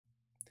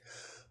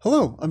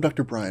Hello, I'm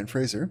Dr. Brian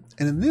Fraser,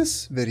 and in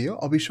this video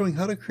I'll be showing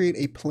how to create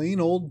a plain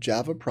old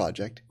Java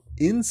project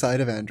inside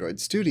of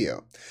Android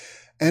Studio.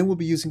 And we'll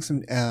be using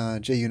some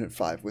JUnit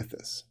 5 with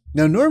this.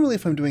 Now normally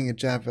if I'm doing a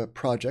Java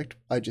project,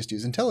 I just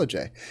use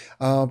IntelliJ.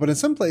 But in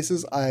some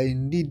places I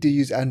need to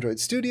use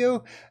Android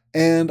Studio,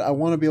 and I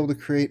want to be able to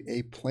create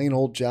a plain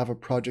old Java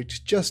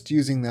project just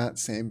using that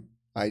same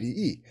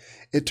IDE.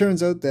 It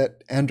turns out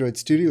that Android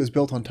Studio is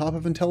built on top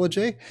of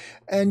IntelliJ,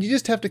 and you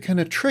just have to kind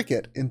of trick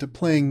it into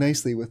playing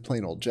nicely with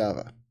plain old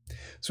Java.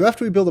 So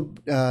after we build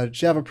a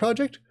Java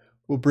project,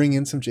 we'll bring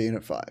in some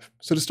JUnit 5.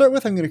 So to start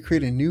with, I'm going to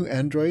create a new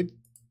Android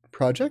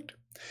project,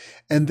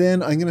 and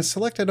then I'm going to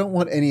select I don't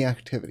want any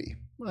activity.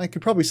 I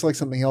could probably select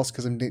something else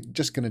because I'm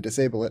just going to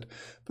disable it,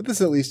 but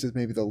this at least is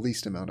maybe the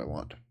least amount I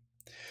want.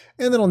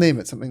 And then I'll name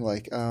it something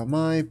like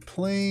my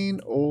plain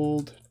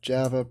old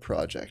Java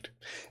project.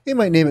 You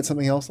might name it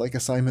something else like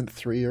assignment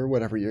 3 or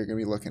whatever you're going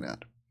to be looking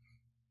at.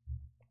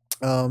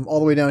 All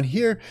the way down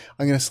here,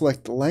 I'm going to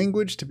select the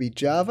language to be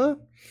Java,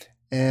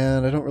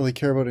 and I don't really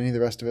care about any of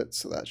the rest of it,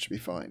 so that should be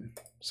fine.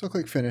 So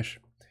click Finish,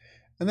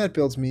 and that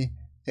builds me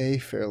a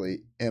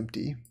fairly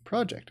empty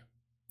project.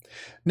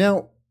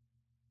 Now,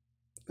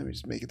 let me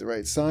just make it the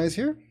right size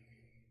here.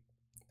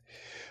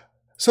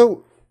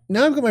 So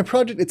now I've got my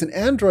project. It's an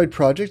Android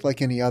project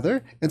like any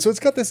other, and so it's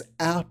got this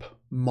app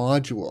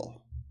module.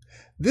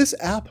 This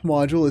app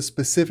module is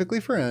specifically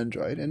for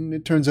Android, and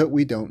it turns out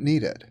we don't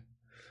need it.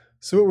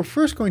 So what we're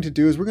first going to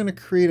do is we're going to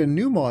create a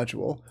new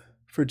module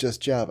for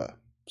just Java.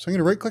 So I'm going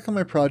to right click on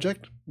my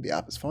project, the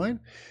app is fine,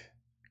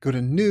 go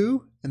to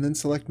New, and then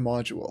select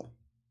Module.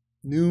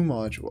 New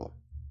Module.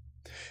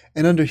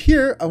 And under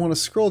here, I want to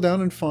scroll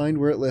down and find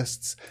where it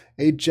lists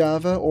a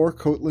Java or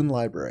Kotlin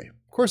library.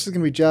 Of course, it's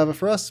going to be Java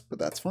for us, but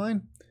that's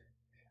fine.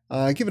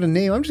 Give it a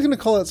name. I'm just going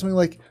to call it something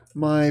like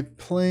my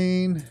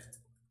plain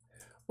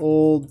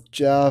old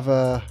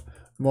Java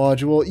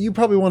module. You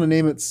probably want to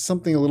name it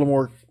something a little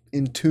more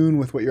in tune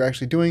with what you're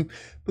actually doing,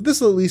 but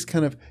this will at least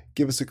kind of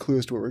give us a clue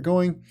as to where we're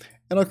going.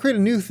 And I'll create a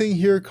new thing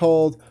here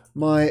called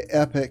my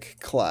epic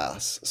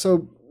class.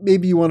 So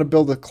maybe you want to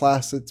build a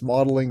class that's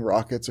modeling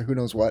rockets or who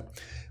knows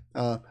what.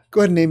 Go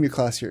ahead and name your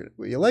class here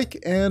what you like,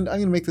 and I'm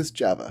going to make this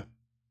Java.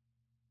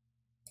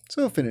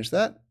 So finish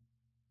that.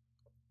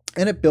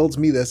 And it builds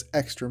me this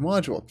extra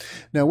module.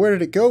 Now, where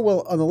did it go?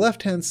 Well, on the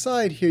left-hand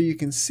side here, you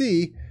can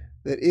see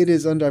that it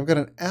is under, I've got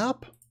an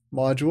app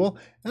module,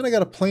 and I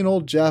got a plain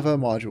old Java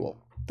module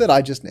that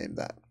I just named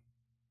that.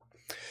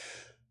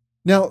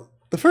 Now,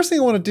 the first thing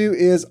I want to do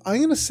is I'm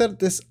going to set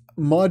this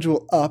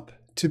module up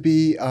to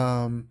be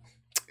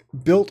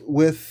built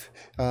with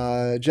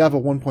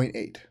Java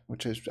 1.8,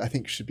 which I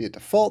think should be a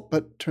default,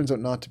 but turns out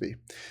not to be.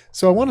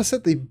 So I want to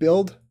set the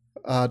build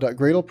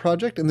 .gradle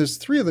project, and there's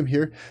 3 of them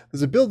here.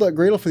 There's a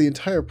build.gradle for the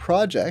entire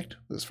project,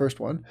 this first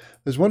one.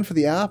 There's one for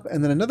the app,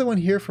 and then another one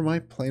here for my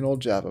plain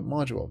old Java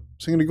module.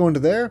 So I'm going to go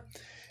into there,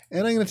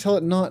 and I'm going to tell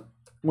it not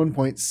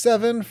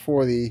 1.7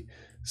 for the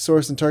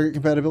source and target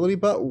compatibility,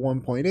 but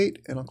 1.8,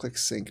 and I'll click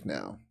Sync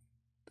now.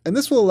 And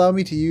this will allow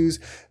me to use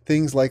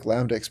things like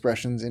Lambda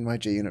expressions in my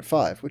JUnit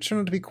 5, which turned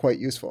out to be quite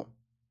useful.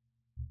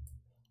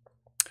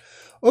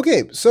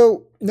 Okay,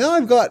 so now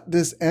I've got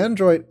this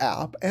Android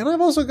app, and I've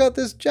also got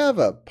this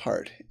Java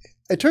part.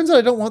 It turns out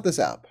I don't want this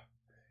app.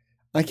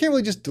 I can't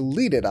really just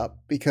delete it up,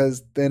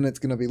 because then it's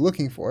going to be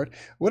looking for it.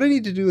 What I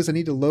need to do is I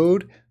need to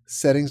load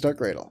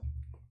settings.gradle.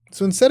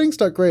 So in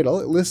settings.gradle,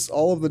 it lists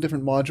all of the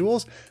different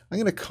modules. I'm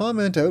going to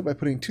comment out by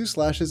putting 2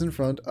 slashes in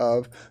front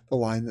of the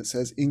line that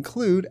says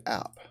include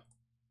app.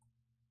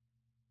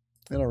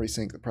 And I'll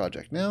resync the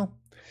project now.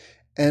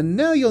 And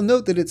now you'll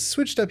note that it's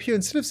switched up here.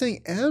 Instead of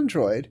saying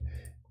Android,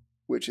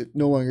 which it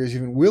no longer is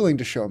even willing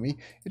to show me,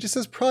 it just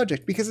says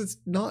project because it's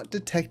not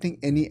detecting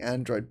any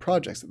Android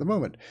projects at the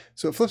moment.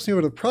 So it flips me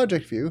over to the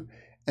project view,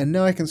 and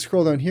now I can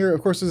scroll down here.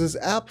 Of course, there's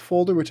this app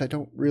folder, which I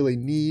don't really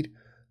need.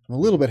 I'm a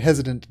little bit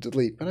hesitant to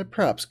delete, but I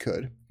perhaps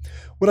could.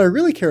 What I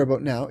really care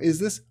about now is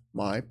this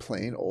my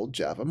plain old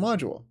Java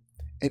module.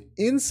 And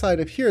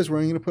inside of here is where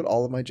I'm going to put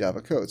all of my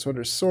Java code. So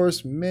under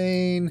source,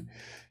 main,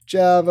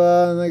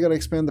 Java, and I got to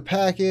expand the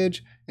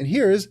package, and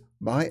here is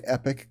my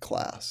epic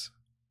class.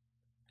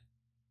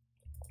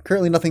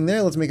 Currently nothing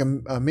there. Let's make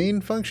a main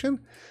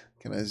function.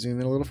 Can I zoom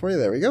in a little for you?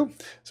 There we go.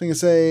 So I'm going to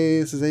say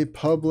this is a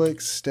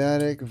public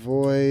static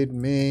void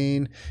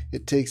main.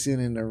 It takes in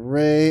an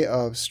array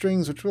of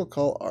strings, which we'll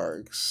call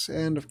args.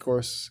 And of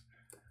course,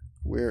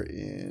 we're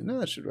in,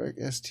 no, that should work,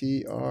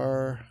 strin,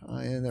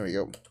 there we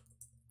go.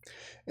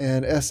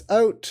 And s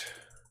out,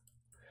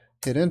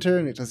 hit enter,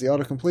 and it does the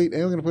autocomplete.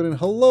 And we're going to put in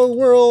hello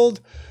world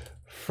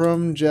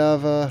from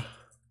Java,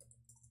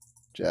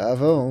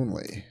 Java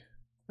only.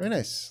 Very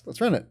nice.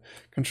 Let's run it.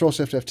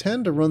 Control-Shift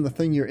F10 to run the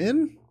thing you're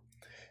in.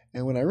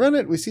 And when I run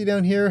it, we see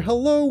down here,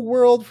 hello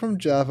world from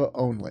Java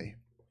only.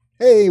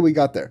 Hey, we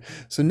got there.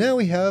 So now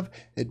we have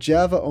a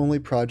Java only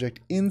project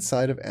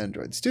inside of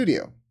Android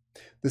Studio.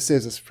 This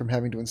saves us from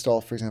having to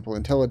install, for example,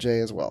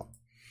 IntelliJ as well.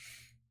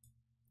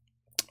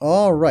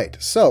 All right,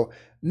 so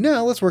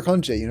now let's work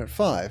on JUnit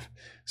 5.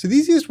 So the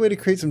easiest way to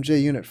create some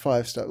JUnit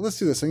 5 stuff, let's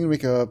do this. I'm going to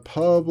make a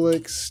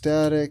public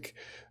static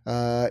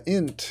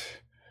int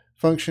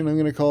function I'm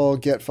going to call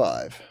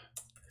get5.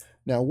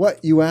 Now what,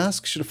 you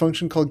ask, should a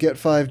function called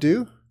get5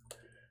 do?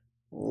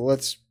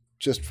 Let's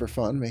just for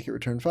fun make it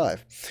return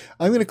 5.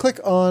 I'm going to click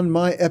on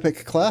my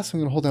epic class. I'm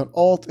going to hold down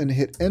Alt and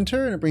hit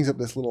Enter, and it brings up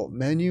this little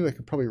menu. I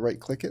could probably right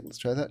click it. Let's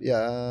try that.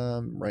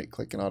 Yeah, right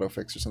click and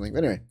autofix or something.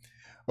 But anyway,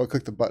 I'll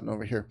click the button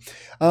over here.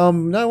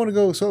 Now I want to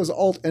go, so it was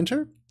Alt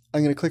Enter.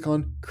 I'm going to click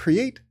on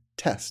Create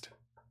Test.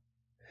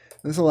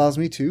 And this allows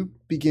me to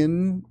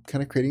begin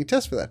kind of creating a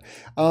test for that.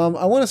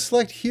 I want to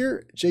select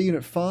here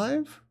JUnit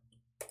 5.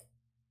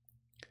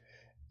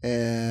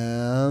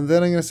 And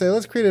then I'm going to say,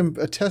 let's create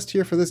a test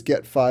here for this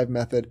get5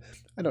 method.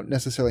 I don't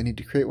necessarily need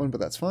to create one, but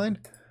that's fine.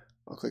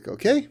 I'll click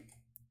OK.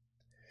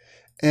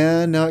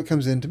 And now it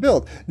comes in to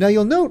build. Now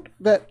you'll note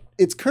that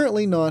it's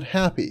currently not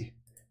happy.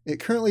 It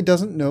currently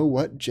doesn't know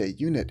what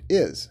JUnit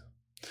is.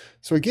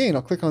 So again,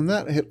 I'll click on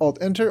that, hit Alt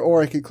Enter,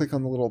 or I could click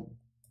on the little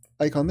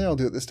icon there. I'll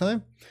do it this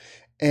time.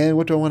 And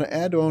what do I want to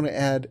add? Do I want to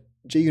add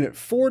JUnit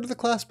 4 to the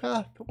class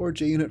path or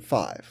JUnit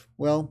 5?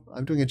 Well,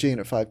 I'm doing a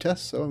JUnit 5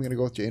 test, so I'm going to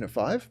go with JUnit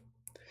 5.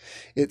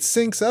 It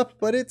syncs up,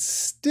 but it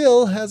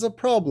still has a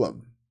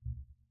problem.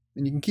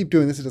 And you can keep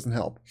doing this, it doesn't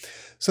help.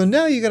 So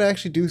now you got to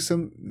actually do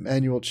some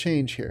manual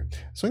change here.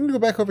 So I'm going to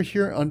go back over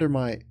here under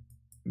my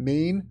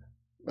main,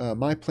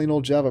 my plain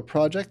old Java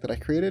project that I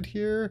created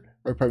here,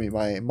 or pardon me,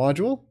 my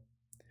module.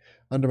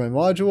 Under my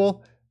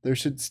module, there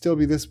should still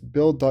be this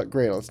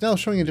build.gradle. It's now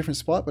showing a different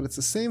spot, but it's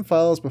the same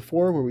file as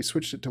before where we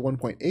switched it to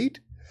 1.8. And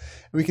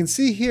we can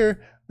see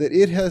here that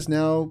it has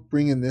now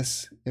bring in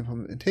this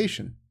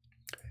implementation.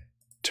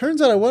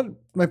 Turns out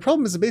my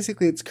problem is that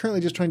basically it's currently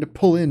just trying to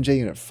pull in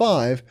JUnit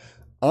 5.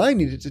 I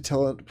needed to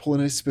tell it to pull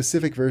in a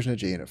specific version of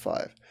JUnit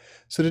 5.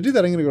 So to do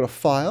that, I'm going to go to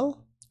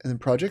File and then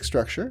Project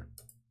Structure.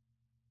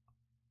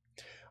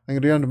 I'm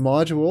going to go down to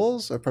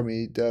Modules, or pardon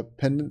me,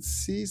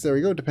 Dependencies. There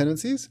we go,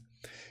 Dependencies.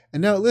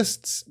 And now it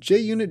lists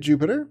JUnit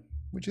Jupiter,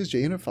 which is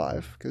JUnit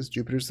 5, because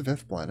Jupiter's the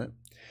 5th planet.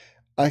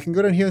 I can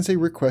go down here and say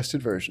requested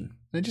version.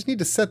 And I just need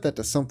to set that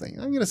to something.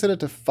 I'm going to set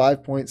it to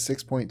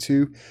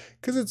 5.6.2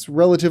 because it's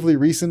relatively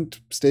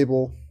recent,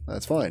 stable.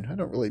 That's fine. I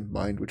don't really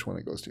mind which one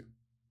it goes to.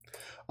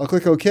 I'll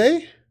click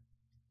OK.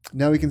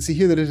 Now we can see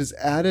here that it has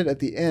added at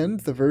the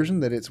end the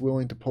version that it's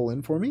willing to pull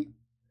in for me,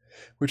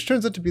 which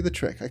turns out to be the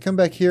trick. I come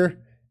back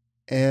here,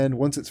 and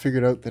once it's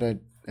figured out that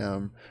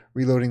I'm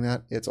reloading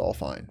that, it's all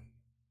fine.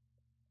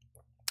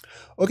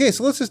 Okay,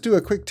 so let's just do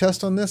a quick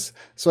test on this.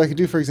 So I could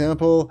do, for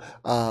example,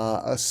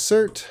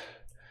 assert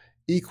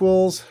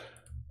equals,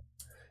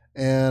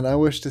 and I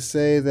wish to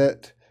say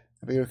that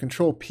if I go to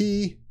Control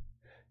P,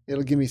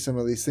 it'll give me some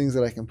of these things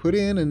that I can put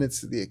in, and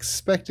it's the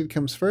expected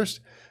comes first.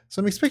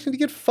 So I'm expecting to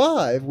get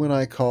 5 when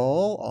I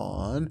call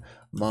on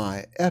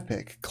my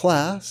epic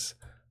class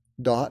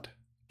dot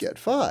get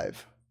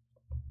 5.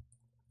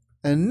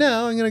 And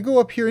now I'm going to go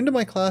up here into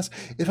my class.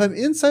 If I'm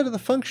inside of the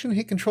function,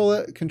 hit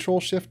Control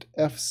Shift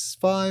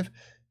F5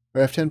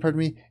 or F10, pardon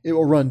me, it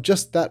will run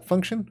just that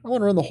function. I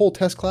want to run the whole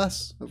test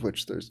class, of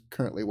which there's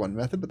currently one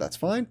method, but that's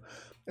fine.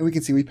 And we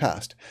can see we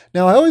passed.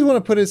 Now I always want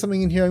to put in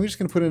something in here. I'm just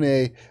going to put in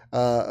a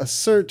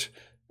assert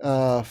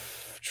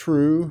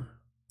true.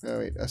 Oh,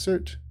 wait,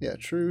 assert, yeah,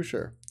 true,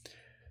 sure.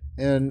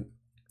 And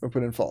we'll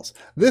put in false.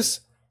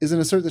 This is an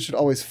assert that should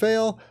always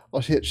fail. I'll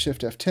hit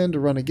Shift F10 to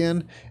run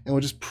again, and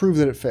we'll just prove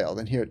that it failed.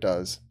 And here it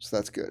does, so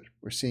that's good.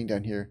 We're seeing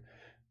down here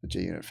the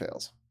JUnit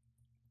fails.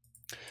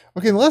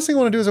 Okay, and the last thing I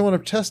want to do is I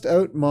want to test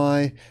out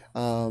my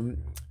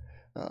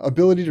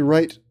ability to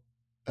write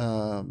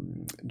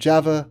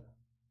Java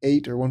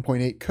 8 or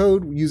 1.8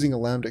 code using a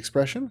lambda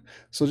expression.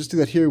 So I'll just do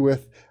that here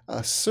with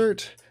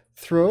assert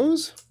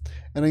throws,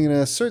 and I'm going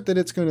to assert that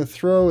it's going to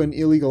throw an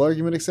illegal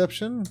argument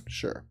exception,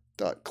 sure,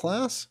 dot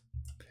class.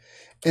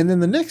 And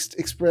then the next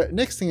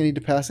thing I need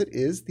to pass it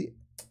is the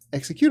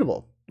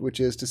executable,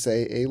 which is to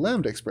say a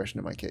lambda expression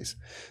in my case.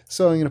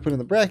 So I'm going to put in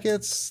the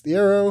brackets, the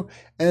arrow,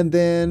 and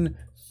then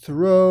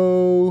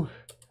throw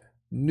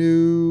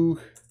new,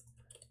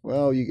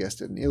 well, you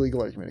guessed it, an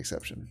illegal argument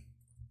exception.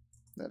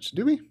 That should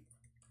do me.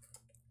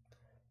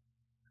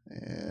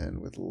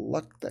 And with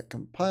luck, that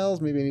compiles.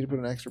 Maybe I need to put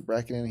an extra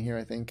bracket in here,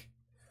 I think,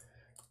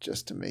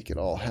 just to make it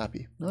all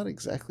happy. Not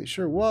exactly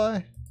sure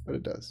why, but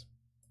it does.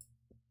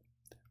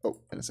 Oh,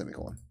 and a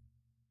semicolon.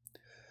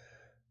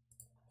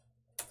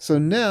 So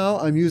now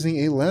I'm using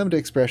a lambda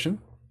expression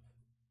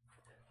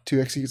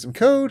to execute some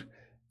code,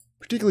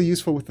 particularly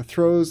useful with the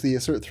throws, the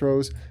assert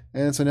throws.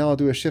 And so now I'll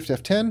do a Shift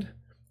F10.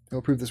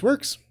 I'll prove this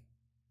works.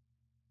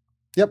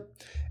 Yep.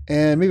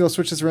 And maybe I'll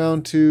switch this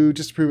around to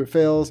just to prove it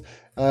fails.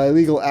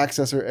 Illegal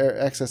access or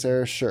access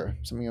error, sure.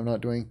 Something I'm not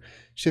doing.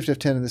 Shift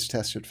F10 and this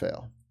test should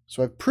fail.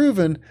 So I've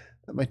proven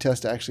that my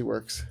test actually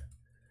works.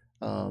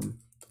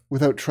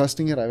 Without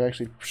trusting it, I've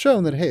actually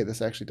shown that, hey,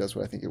 this actually does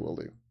what I think it will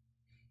do.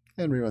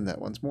 And rerun that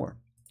once more.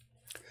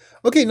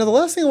 Okay, now the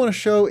last thing I want to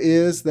show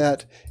is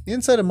that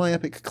inside of my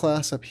Epic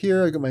class up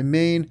here, I got my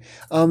main.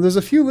 There's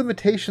a few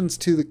limitations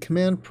to the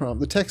command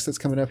prompt, the text that's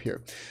coming up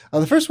here.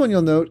 The first one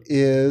you'll note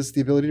is the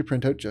ability to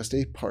print out just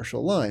a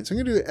partial line. So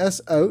I'm going to do S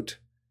out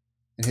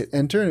and hit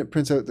enter, and it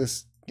prints out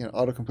this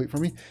autocomplete for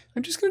me.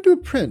 I'm just going to do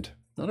a print,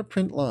 not a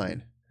print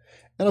line.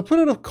 And I'll put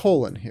out a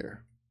colon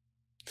here.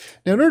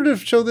 Now in order to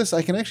show this,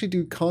 I can actually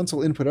do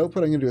console input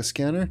output. I'm going to do a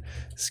scanner.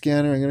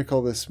 Scanner, I'm going to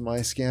call this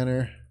my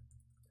scanner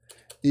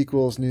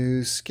equals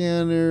new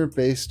scanner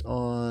based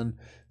on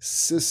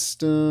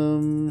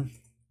system.in.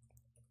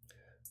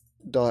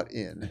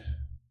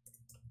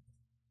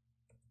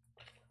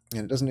 And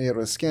it doesn't know yet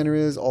what a scanner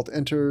is.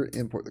 Alt-enter,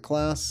 import the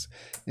class,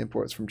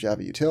 imports from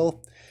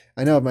JavaUtil.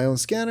 I now have my own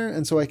scanner,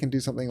 and so I can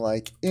do something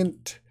like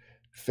int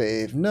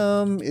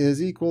favnum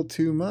is equal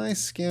to my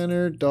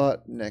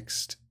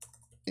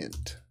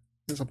scanner.nextInt.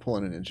 This will pull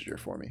in an integer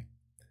for me.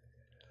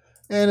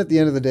 And at the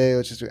end of the day,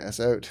 let's just do s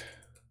out.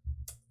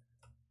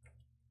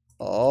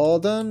 All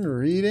done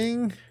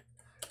reading,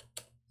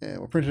 and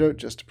we'll print it out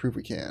just to prove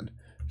we can.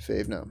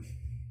 Favnum.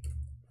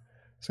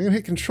 So I'm going to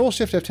hit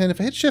Control-Shift-F10.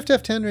 If I hit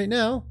Shift-F10 right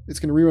now, it's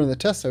going to rerun the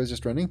test I was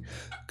just running.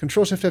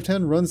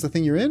 Control-Shift-F10 runs the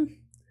thing you're in.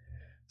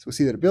 So we'll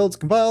see that it builds,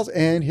 compiles,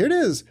 and here it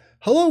is.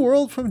 Hello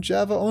world from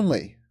Java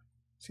only.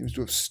 Seems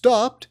to have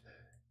stopped,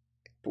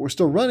 but we're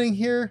still running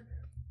here.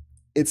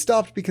 It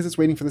stopped because it's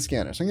waiting for the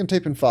scanner. So I'm going to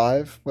type in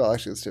 5. Well,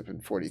 actually, let's type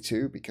in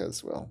 42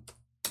 because, well,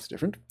 it's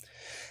different.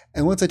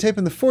 And once I type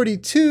in the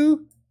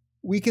 42,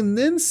 we can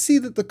then see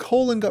that the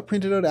colon got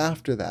printed out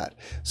after that.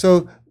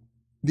 So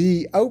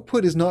the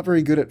output is not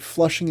very good at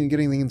flushing and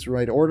getting things in the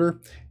right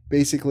order.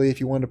 Basically, if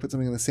you want to put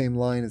something on the same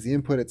line as the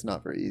input, it's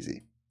not very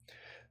easy.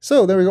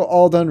 So there we go,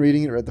 all done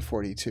reading, it read the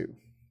 42.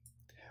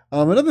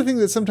 Another thing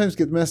that sometimes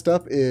gets messed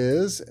up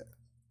is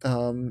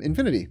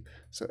infinity.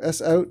 So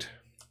S out,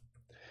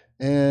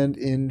 and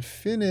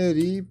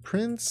infinity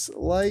prints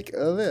like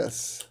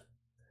this.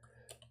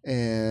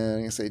 And I'm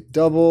going to say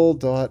double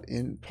dot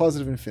in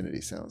positive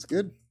infinity. Sounds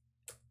good.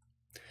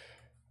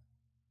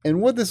 And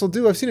what this will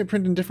do, I've seen it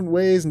print in different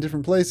ways in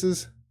different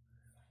places.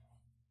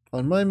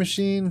 On my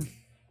machine,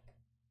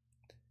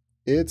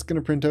 it's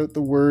going to print out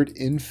the word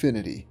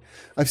infinity.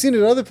 I've seen it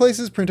at other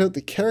places print out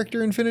the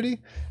character infinity,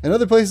 and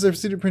other places I've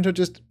seen it print out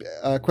just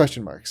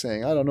question marks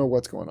saying, I don't know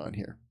what's going on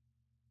here.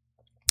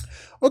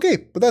 Okay,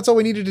 but that's all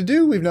we needed to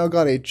do. We've now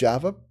got a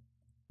Java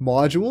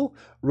module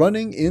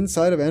running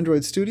inside of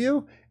Android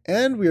Studio,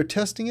 and we are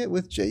testing it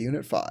with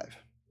JUnit 5.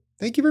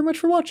 Thank you very much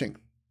for watching.